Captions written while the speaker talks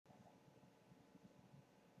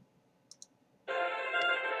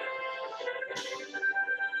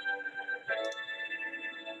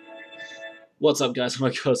What's up, guys? Oh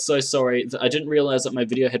my god, so sorry. I didn't realize that my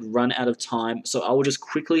video had run out of time, so I will just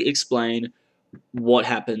quickly explain what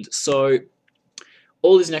happened. So,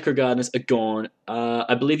 all these Necro Gardeners are gone.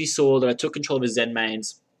 I believe you saw that I took control of his Zen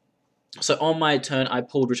mains. So on my turn, I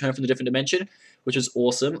pulled Return from the Different Dimension, which was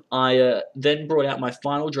awesome. I then brought out my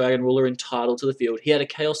final Dragon Ruler entitled to the field. He had a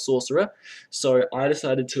Chaos Sorcerer, so I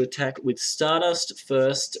decided to attack with Stardust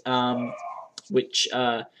first, which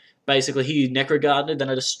basically he used Necro Gardener. Then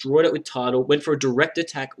I destroyed it with Tidal, went for a direct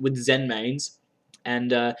attack with Zen mains,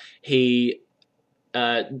 and he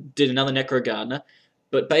did another Necro Gardener.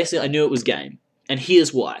 But basically, I knew it was game, and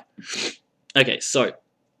here's why. Okay, so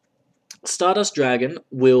Stardust Dragon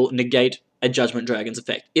will negate a Judgment Dragon's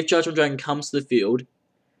effect. If Judgment Dragon comes to the field,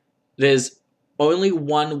 there's only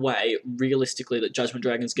one way, realistically, that Judgment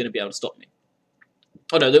Dragon's going to be able to stop me.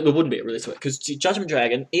 Oh no, there wouldn't be a realistic way, because Judgment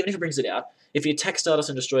Dragon, even if he brings it out, if he attacks Stardust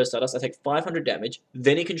and destroys Stardust, I take 500 damage,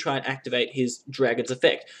 then he can try and activate his Dragon's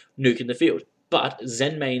effect, nuke in the field. But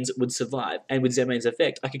Zen mains would survive, and with Zen mains'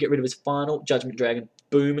 effect, I could get rid of his final Judgment Dragon,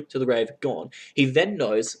 boom, to the grave, gone. He then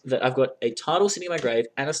knows that I've got a Tidal sitting in my grave,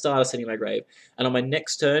 and a Stardust sitting in my grave, and on my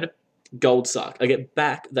next turn, gold suck. I get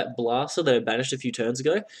back that blaster that I banished a few turns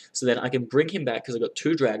ago, so then I can bring him back because I've got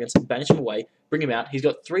 2 dragons, banish him away, bring him out. He's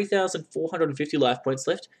got 3,450 life points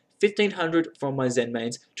left, 1,500 from my Zen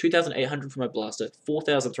mains, 2,800 from my blaster,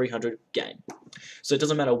 4,300 game. So it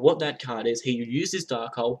doesn't matter what that card is, he used his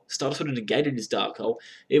Dark Hole, Stardust would have negated his Dark Hole,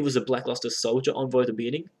 it was a Blackluster Soldier Envoy at the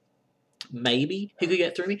beginning. Maybe he could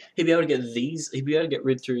get through me. He'd be able to get these, he'd be able to get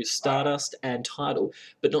rid through Stardust and Tidal,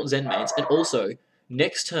 but not Zen mains. And also,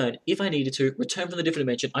 next turn, if I needed to, Return from the Different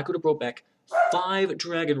Dimension, I could have brought back 5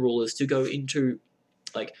 Dragon Rulers to go into,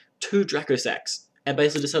 like, 2 Draco Sacks, and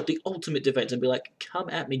basically just help the ultimate defense and be like, come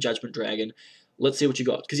at me, Judgment Dragon, let's see what you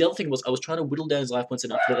got. Because the other thing was, I was trying to whittle down his life points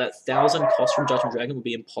enough that 1,000 cost from Judgment Dragon would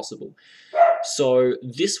be impossible. So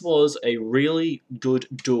this was a really good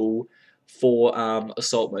duel for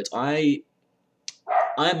Assault Modes. I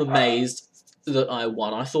am amazed that I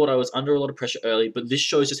won. I thought I was under a lot of pressure early, but this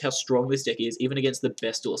shows just how strong this deck is, even against the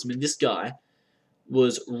best duelists. I mean, this guy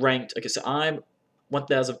was ranked, okay, so I'm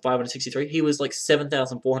 1,563. He was like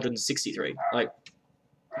 7,463. Like,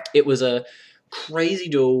 it was a crazy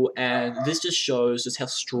duel, and this just shows just how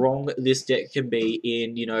strong this deck can be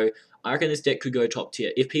in, you know, I reckon this deck could go top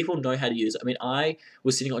tier. If people know how to use it. I mean, I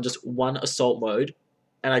was sitting on just one Assault mode,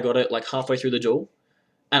 and I got it like halfway through the duel,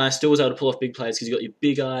 and I still was able to pull off big plays because you got your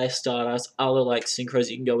Big Eye, Stardust, other like synchros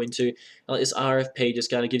you can go into. Like this RFP just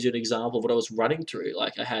kind of gives you an example of what I was running through.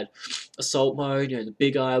 Like I had Assault mode, you know, the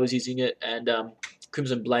Big Eye was using it, and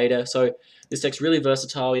Crimson Blader. So this deck's really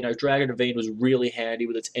versatile. You know, Dragon Ravine was really handy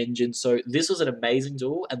with its engine. So this was an amazing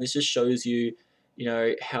duel, and this just shows you, you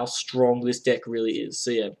know, how strong this deck really is.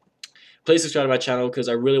 So yeah. Please subscribe to my channel because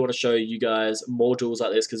I really want to show you guys more duels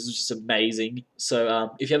like this because it's just amazing.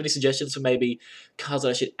 So if you have any suggestions for maybe cards that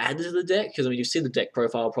I should add to the deck, because I mean you've seen the deck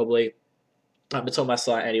profile probably, it's on my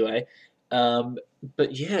site anyway.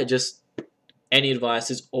 But yeah, just any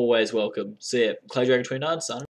advice is always welcome. So yeah, ClayDragon29, signing.